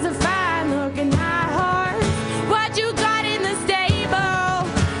 That's a fine looking high horse. What you got in the stable?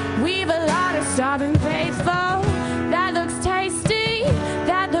 We've a lot of starving faithful. That looks tasty,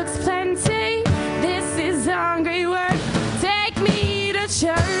 that looks plenty. This is hungry work. Take me to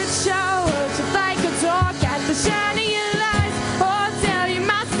church, I'll worship like a dog at the shine of your light. Oh, tell you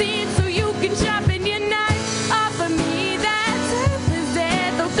my sins so you can jump in your night. Offer me that deathless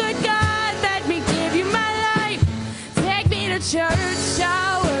death. Oh, good God, let me give you my life. Take me to church,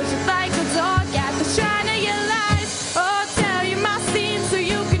 I'll worship like a dog at the shine of your light. Oh, tell you my sins so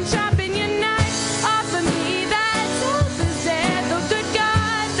you can jump in your night. Offer me that deathless death. Oh, good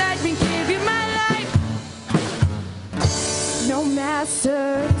God, let me give you my life. No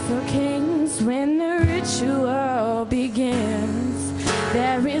masters or kings when the ritual begins.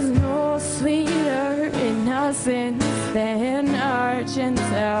 There is no sweeter innocence than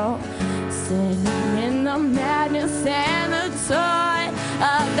Argentine. Sin in the madness and the toy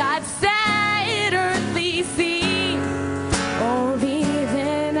of that sad earthly sea. Only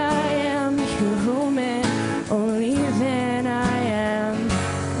then I am human. Only then I am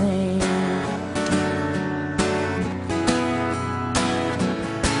sane.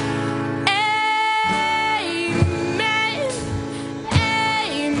 Amen.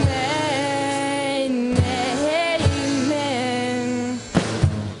 Amen. Amen.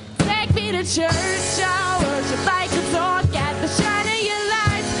 Take me to church. I'll worship like a dog at the shine of your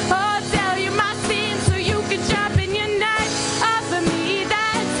light. Oh, tell you my sins so you can jump in your night. Offer me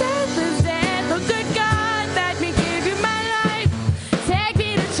that deathless death. Oh, good God, let me give you my life. Take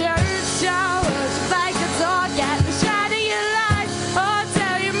me to church. I'll worship like a dog at the shine of your light. Oh,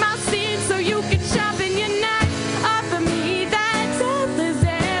 tell you my sins so you can jump in your night. Offer me that deathless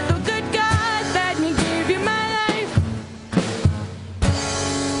death. Oh, good God, let me give you my life.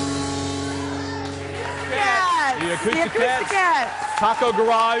 The Acousticats. Taco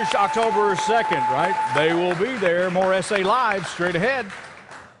Garage, October 2nd, right? They will be there. More SA Live straight ahead.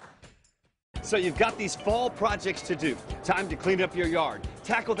 So you've got these fall projects to do. Time to clean up your yard,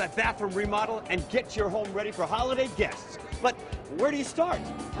 tackle that bathroom remodel, and get your home ready for holiday guests. But where do you start?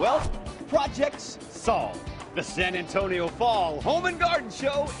 Well, projects solved. The San Antonio Fall Home and Garden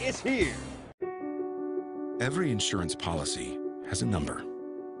Show is here. Every insurance policy has a number.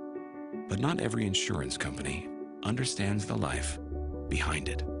 But not every insurance company understands the life behind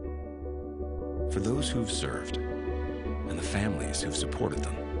it. For those who've served and the families who've supported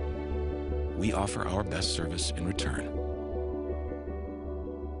them, we offer our best service in return.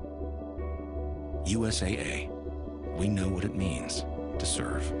 USAA, we know what it means to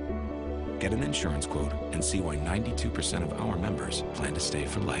serve. Get an insurance quote and see why 92% of our members plan to stay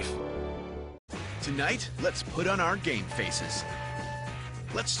for life. Tonight, let's put on our game faces.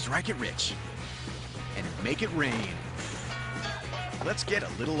 Let's strike it rich and make it rain. Let's get a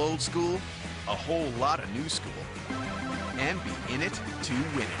little old school, a whole lot of new school, and be in it to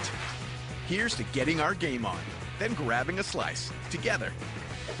win it. Here's to getting our game on, then grabbing a slice together.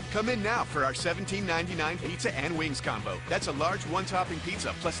 Come in now for our $17.99 pizza and wings combo. That's a large one-topping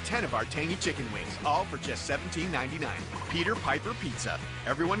pizza plus 10 of our tangy chicken wings, all for just $17.99. Peter Piper Pizza.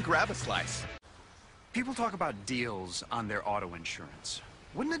 Everyone grab a slice. People talk about deals on their auto insurance.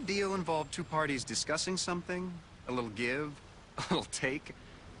 Wouldn't a deal involve two parties discussing something? A little give, a little take?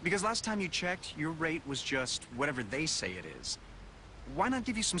 Because last time you checked, your rate was just whatever they say it is. Why not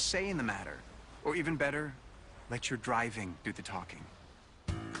give you some say in the matter? Or even better, let your driving do the talking.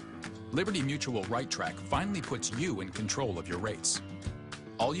 Liberty Mutual Right Track finally puts you in control of your rates.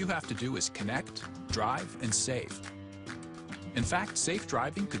 All you have to do is connect, drive, and save. In fact, safe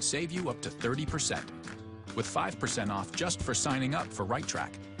driving could save you up to 30%, with 5% off just for signing up for Right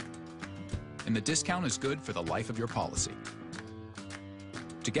Track. And the discount is good for the life of your policy.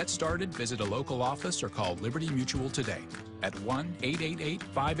 To get started, visit a local office or call Liberty Mutual today at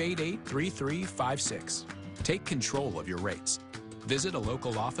 1-888-588-3356. Take control of your rates. Visit a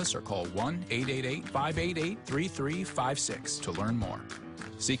local office or call 1-888-588-3356 to learn more.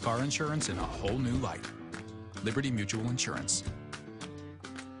 See car insurance in a whole new light. Liberty Mutual Insurance.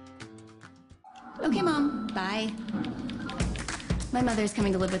 Okay, Mom. Bye. My mother's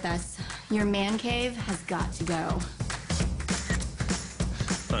coming to live with us. Your man cave has got to go.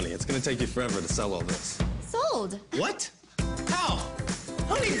 Honey, it's gonna take you forever to sell all this. Sold. What? How?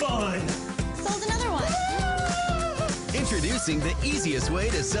 Honey bun! Sold another one. Introducing the easiest way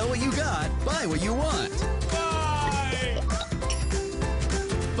to sell what you got, buy what you want. Buy!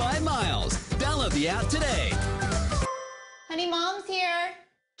 Buy Miles. Download the app today. Honey, Mom's here.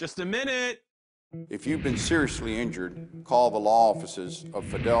 Just a minute. If you've been seriously injured, call the law offices of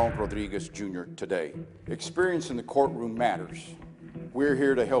Fidel Rodriguez Jr. today. Experience in the courtroom matters. We're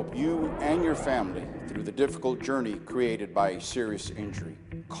here to help you and your family through the difficult journey created by a serious injury.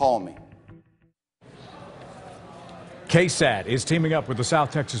 Call me. KSAT is teaming up with the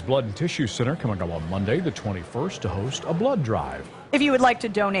South Texas Blood and Tissue Center coming up on Monday, the 21st, to host a blood drive. If you would like to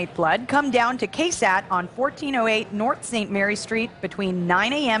donate blood, come down to KSAT on 1408 North St. Mary Street between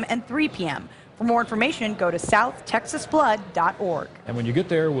 9 a.m. and 3 p.m. For more information, go to southtexasblood.org. And when you get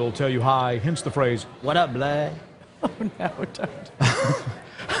there, we'll tell you hi, hence the phrase, "What up, blood?" Oh, no, don't.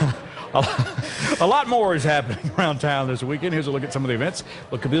 A lot more is happening around town this weekend. Here's a look at some of the events.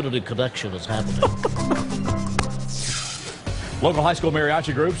 The Community Connection is happening. Local high school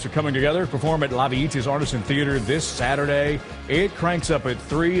mariachi groups are coming together to perform at La Vieita's Artisan Theater this Saturday. It cranks up at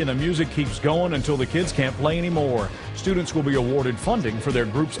 3 and the music keeps going until the kids can't play anymore. Students will be awarded funding for their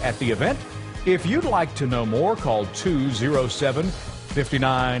groups at the event. If you'd like to know more, call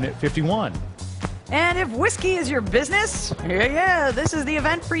 207-5951. And if whiskey is your business, yeah, this is the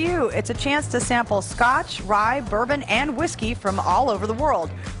event for you. It's a chance to sample scotch, rye, bourbon, and whiskey from all over the world.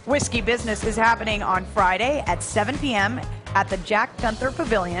 Whiskey Business is happening on Friday at 7 p.m. at the Jack Gunther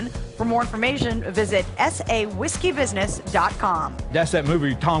Pavilion. For more information, visit sawhiskeybusiness.com. That's that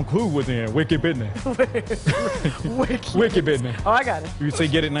movie Tom Cruise was in, Wiki Business. Wiki Business. Oh, I got it. You see,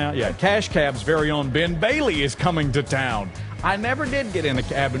 get it now? Yeah. Cash Cab's very own Ben Bailey is coming to town. I never did get in a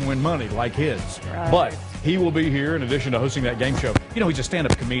cab and win money like his. Right. But he will be here in addition to hosting that game show. You know, he's a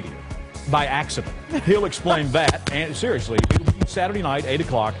stand-up comedian by accident. He'll explain that. And seriously, it'll be Saturday night, 8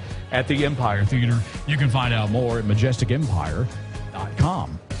 o'clock at the Empire Theater. You can find out more at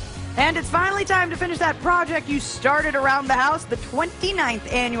majesticempire.com. And it's finally time to finish that project you started around the house. The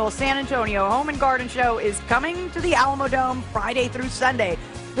 29th annual San Antonio Home and Garden Show is coming to the Alamo Dome Friday through Sunday.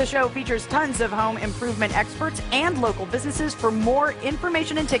 The show features tons of home improvement experts and local businesses. For more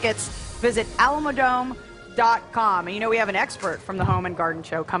information and tickets, visit alamodome.com. And you know, we have an expert from the Home and Garden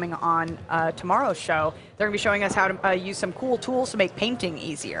Show coming on tomorrow's show. They're going to be showing us how to use some cool tools to make painting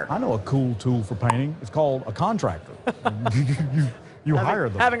easier. I know a cool tool for painting. It's called a contractor. You hire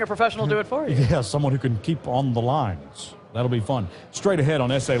them. Having a professional do it for you. Yeah, someone who can keep on the lines. That'll be fun. Straight ahead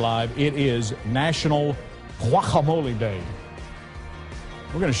on SA Live, it is National Guacamole Day.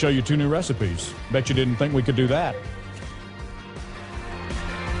 We're going to show you 2 new recipes. Bet you didn't think we could do that.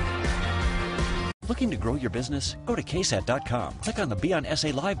 Looking to grow your business? Go to ksat.com. Click on the Be on SA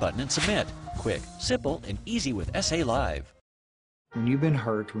Live button and submit. Quick, simple, and easy with SA Live. When you've been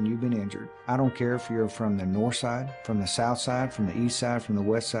hurt, when you've been injured, I don't care if you're from the north side, from the south side, from the east side, from the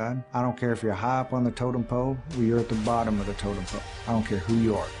west side. I don't care if you're high up on the totem pole or you're at the bottom of the totem pole. I don't care who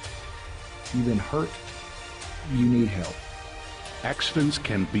you are. You've been hurt, you need help. Accidents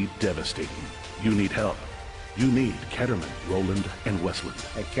can be devastating. You need help. You need Ketterman, Rowland, and Westland.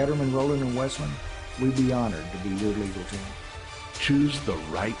 At Ketterman, Rowland, and Westland, we'd be honored to be your legal team. Choose the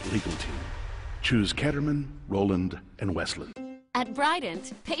right legal team. Choose Ketterman, Rowland, and Westland. At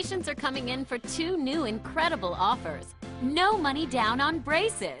Brident, patients are coming in for 2 new incredible offers. No money down on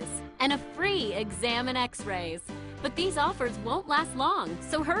braces and a free exam and x-rays. But these offers won't last long,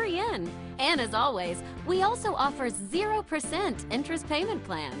 so hurry in. And as always, we also offer 0% interest payment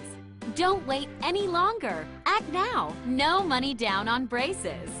plans. Don't wait any longer. Act now. No money down on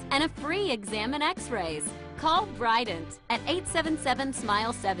braces and a free exam and x-rays. Call Brident at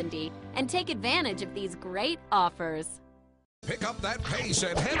 877-SMILE-70 and take advantage of these great offers. Pick up that pace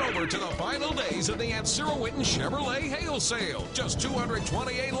and head over to the final days of the Ancira Winton Chevrolet Hail Sale. Just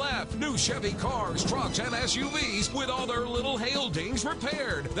 228 left. New Chevy cars, trucks, and SUVs with all their little hail dings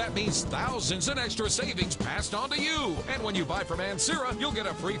repaired. That means thousands in extra savings passed on to you. And when you buy from Ancira, you'll get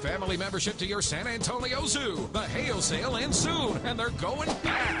a free family membership to your San Antonio Zoo. The Hail Sale ends soon, and they're going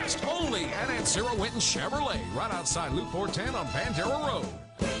fast. Only at Ancira Winton Chevrolet, right outside Loop 410 on Bandera Road.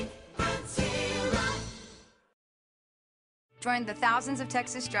 Join the thousands of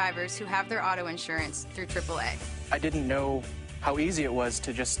Texas drivers who have their auto insurance through AAA. I didn't know how easy it was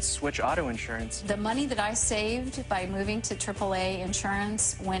to just switch auto insurance. The money that I saved by moving to AAA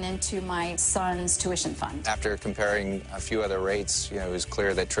insurance went into my son's tuition fund. After comparing a few other rates, it was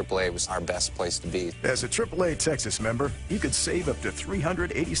clear that AAA was our best place to be. As a AAA Texas member, you could save up to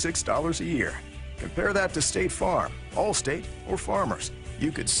 $386 a year. Compare that to State Farm, Allstate, or Farmers.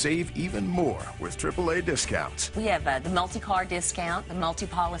 You could save even more with AAA discounts. We have the multi-car discount, the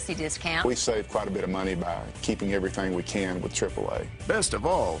multi-policy discount. We save quite a bit of money by keeping everything we can with AAA. Best of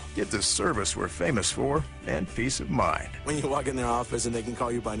all, get the service we're famous for and peace of mind. When you walk in their office and they can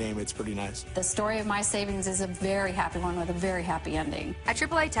call you by name, it's pretty nice. The story of my savings is a very happy one with a very happy ending. At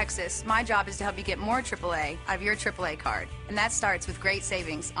AAA Texas, my job is to help you get more AAA out of your AAA card. And that starts with great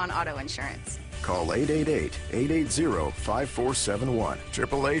savings on auto insurance. Call 888-880-5471.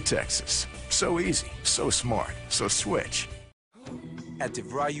 AAA Texas. So easy, so smart, so switch. At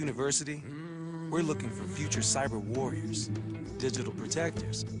DeVry University, we're looking for future cyber warriors, digital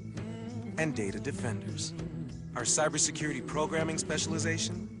protectors, and data defenders. Our cybersecurity programming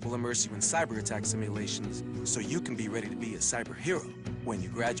specialization will immerse you in cyber attack simulations so you can be ready to be a cyber hero when you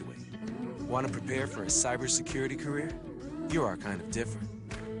graduate. Want to prepare for a cybersecurity career? You're our kind of different.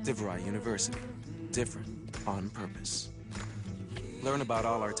 DeVry University. Different on purpose. Learn about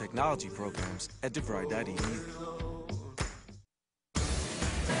all our technology programs at devry.edu.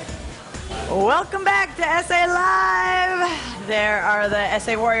 Welcome back to SA Live. There are the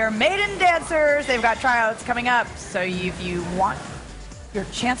SA Warrior Maiden Dancers. They've got tryouts coming up. So if you want your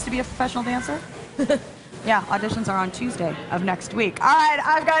chance to be a professional dancer, yeah, auditions are on Tuesday of next week. All right,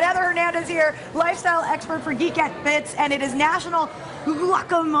 I've got Heather Hernandez here, lifestyle expert for Geekette Fits, and it is National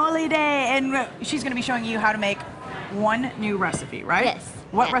Guacamole Day, and she's going to be showing you how to make one new recipe, right? Yes.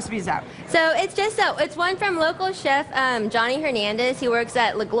 What recipe is that? So it's one from local chef Johnny Hernandez. He works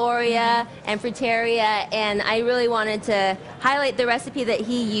at La Gloria and Fruteria, and I really wanted to highlight the recipe that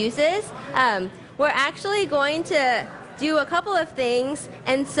he uses. We're actually going to do a couple of things,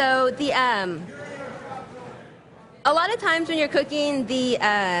 and so the a lot of times when you're cooking the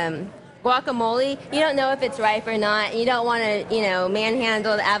guacamole, you don't know if it's ripe or not, and you don't want to,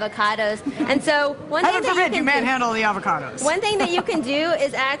 manhandle the avocados. And so one thing that you manhandle the avocados. One thing that you can do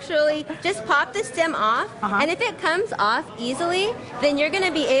is actually just pop the stem off, and if it comes off easily, then you're going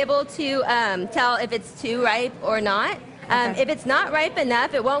to be able to tell if it's too ripe or not. If it's not ripe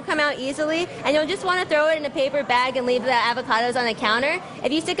enough, it won't come out easily, and you'll just want to throw it in a paper bag and leave the avocados on the counter.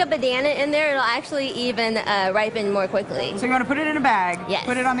 If you stick a banana in there, it'll actually even ripen more quickly. So you want to put it in a bag, yes.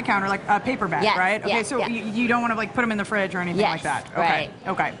 Put it on the counter, like a paper bag, yes. right? Okay, yes. so you don't want to put them in the fridge or anything yes. like that. Okay. Right.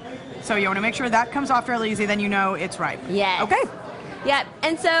 Okay. So you want to make sure that comes off fairly easy, then you know it's ripe. Yes. Okay. Yep.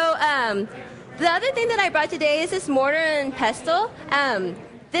 And so the other thing that I brought today is this mortar and pestle.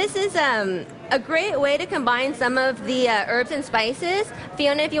 This is a great way to combine some of the herbs and spices.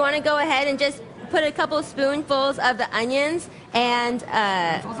 Fiona, if you want to go ahead and just put a couple spoonfuls of the onions and...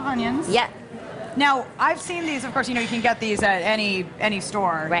 spoonfuls of onions? Yeah. Now, I've seen these, of course, you can get these at any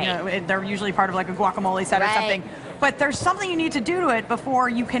store. Right. They're usually part of like a guacamole set or something. but there's something you need to do to it before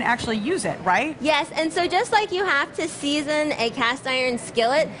you can actually use it, right? Yes, and so just like you have to season a cast iron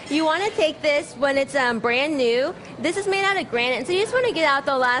skillet, you want to take this when it's brand new. This is made out of granite, and so you just want to get out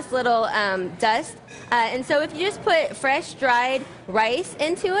the last little dust. And so if you just put fresh dried rice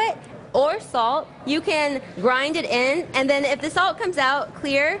into it, or salt, you can grind it in, and then if the salt comes out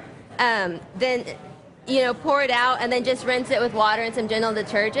clear, then pour it out and then just rinse it with water and some gentle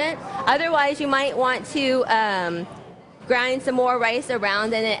detergent. Otherwise, you might want to grind some more rice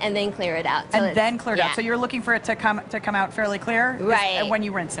around in it and then clear it out. And then clear it out. So you're looking for it to come out fairly clear? Right. When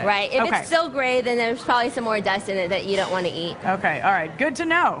you rinse it? Right. If it's still gray, then there's probably some more dust in it that you don't want to eat. Okay. All right. Good to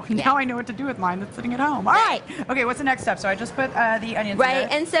know. Yeah. Now I know what to do with mine that's sitting at home. All right. Okay. What's the next step? So I just put the onions in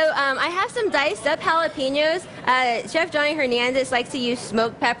Right. And so I have some diced up jalapenos. Chef Johnny Hernandez likes to use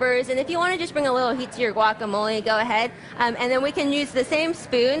smoked peppers. And if you want to just bring a little heat to your guacamole, go ahead. And then we can use the same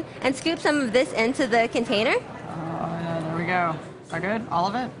spoon and scoop some of this into the container. There we go. Is that good? All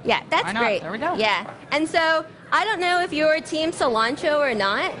of it? Yeah, that's great. There we go. Yeah. And so I don't know if you're team cilantro or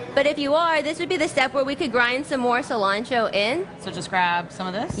not, but if you are, this would be the step where we could grind some more cilantro in. So just grab some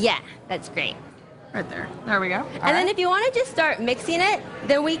of this? Yeah, that's great. Right there. There we go. And then if you want to just start mixing it,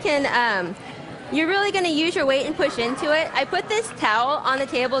 then we can, you're really going to use your weight and push into it. I put this towel on the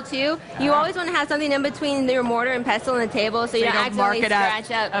table too. You always want to have something in between your mortar and pestle on the table so you don't accidentally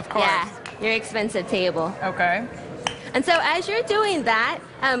scratch up of course. your expensive table. Okay. And so as you're doing that,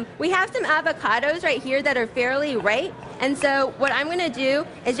 we have some avocados right here that are fairly ripe. And so what I'm going to do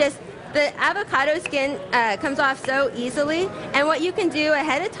is just, the avocado skin comes off so easily. And what you can do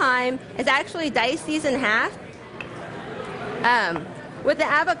ahead of time is actually dice these in half. With the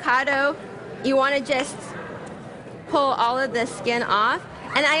avocado, you want to just pull all of the skin off.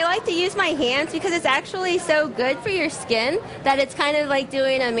 And I like to use my hands because it's actually so good for your skin that it's kind of like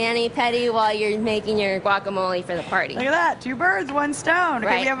doing a mani-pedi while you're making your guacamole for the party. Look at that. 2 birds, 1 stone. Okay,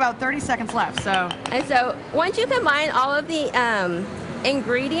 Right. we have about 30 seconds left. And so once you combine all of the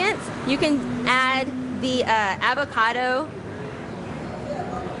ingredients, you can add the avocado,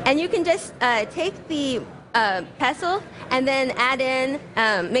 and you can just take the pestle and then add in,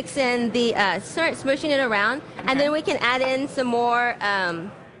 mix in the, start smushing it around, and then we can add in some more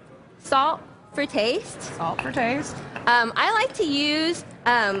salt for taste. Salt for taste. I like to use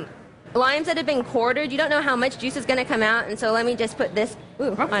limes that have been quartered. You don't know how much juice is going to come out, and so let me just put this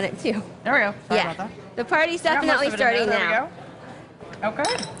on it too. There we go. Sorry about that. The party's definitely starting now. There we go.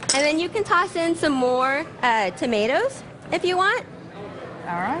 Okay. And then you can toss in some more tomatoes if you want.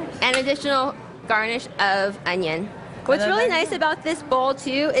 All right. And additional garnish of onion. What's really nice about this bowl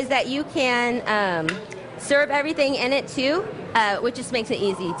too is that you can serve everything in it too, which just makes it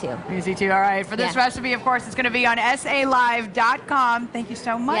easy too. Easy too. All right. For this recipe, of course, it's going to be on SALive.com. Thank you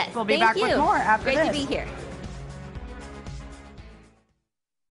so much. Yes, We'll be back with more after Great this. to be here.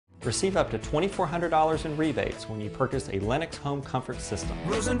 Receive up to $2,400 in rebates when you purchase a Lennox home comfort system.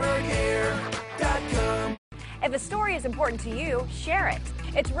 RosenbergAir.com. If a story is important to you, share it.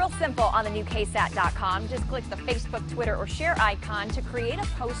 It's real simple on the new KSAT.com. Just click the Facebook, Twitter, or share icon to create a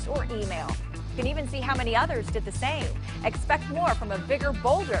post or email. You can even see how many others did the same. Expect more from a bigger,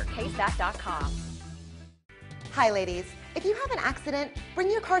 bolder KSAT.com. Hi, ladies. If you have an accident, bring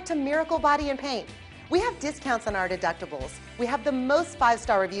your car to Miracle Body and Paint. We have discounts on our deductibles. We have the most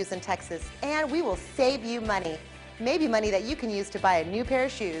 5-star reviews in Texas, and we will save you money. Maybe money that you can use to buy a new pair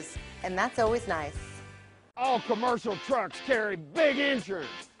of shoes, and that's always nice. All commercial trucks carry big insurance.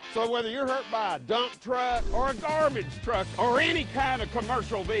 So whether you're hurt by a dump truck or a garbage truck or any kind of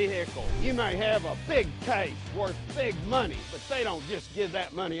commercial vehicle, you may have a big case worth big money, but they don't just give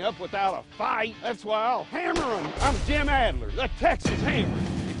that money up without a fight. That's why I'll hammer them. I'm Jim Adler, the Texas Hammer.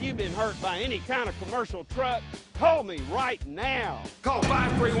 If you've been hurt by any kind of commercial truck, call me right now. Call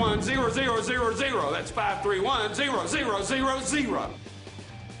 531-0000. That's 531-0000.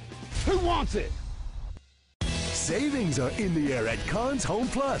 Who wants it? Savings are in the air at Conn's Home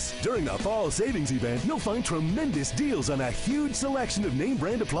Plus. During the fall savings event, you'll find tremendous deals on a huge selection of name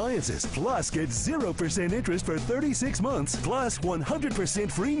brand appliances. Plus, get 0% interest for 36 months, plus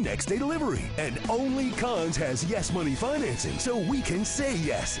 100% free next day delivery. And only Conn's has yes money financing, so we can say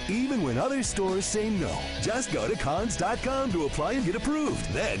yes, even when other stores say no. Just go to Cons.com to apply and get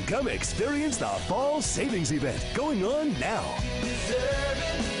approved. Then come experience the fall savings event going on now.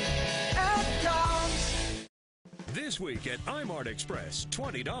 This week at iMart Express,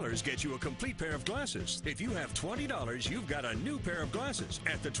 $20 gets you a complete pair of glasses. If you have $20, you've got a new pair of glasses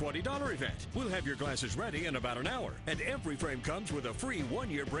at the $20 event. We'll have your glasses ready in about an hour, and every frame comes with a free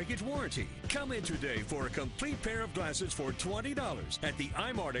 1-year breakage warranty. Come in today for a complete pair of glasses for $20 at the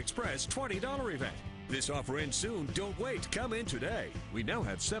iMart Express $20 event. This offer ends soon. Don't wait. Come in today. We now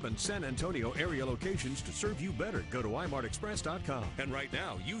have 7 San Antonio area locations to serve you better. Go to imartexpress.com. And right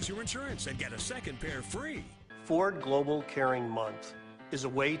now, use your insurance and get a second pair free. Ford Global Caring Month is a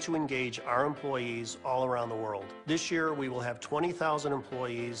way to engage our employees all around the world. This year, we will have 20,000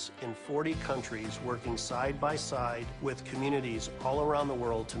 employees in 40 countries working side by side with communities all around the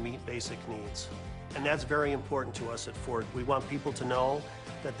world to meet basic needs. And that's very important to us at Ford. We want people to know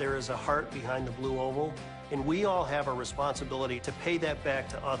that there is a heart behind the blue oval, and we all have a responsibility to pay that back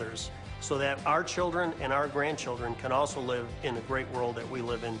to others so that our children and our grandchildren can also live in the great world that we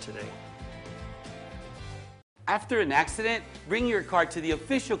live in today. After an accident, bring your car to the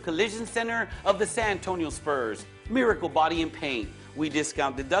official collision center of the San Antonio Spurs, Miracle Body and Paint. We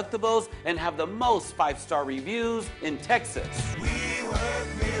discount deductibles and have the most 5-star reviews in Texas. We work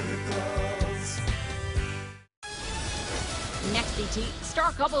miracles. Next ET,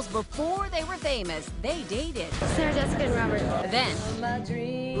 star couples before they were famous. They dated. Sarah Jessica and Robert.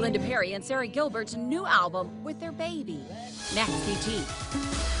 Then, Linda Perry and Sarah Gilbert's new album with their baby. Next ET.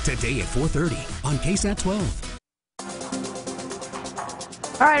 Today at 4:30 on KSAT 12.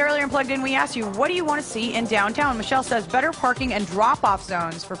 All right, earlier in Plugged In, we asked you, what do you want to see in downtown? Michelle says better parking and drop-off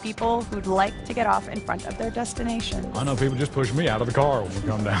zones for people who'd like to get off in front of their destination. I know people just push me out of the car when we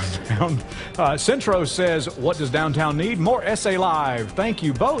come downtown. Centro says, what does downtown need? More SA Live. Thank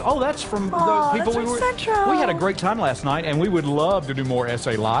you both. Oh, that's from the people we were. Centro. We had a great time last night, and we would love to do more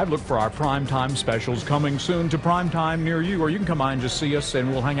SA Live. Look for our primetime specials coming soon to primetime near you, or you can come by and just see us, and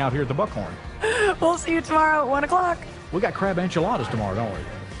we'll hang out here at the Buckhorn. We'll see you tomorrow at 1 o'clock. We got crab enchiladas tomorrow, don't we?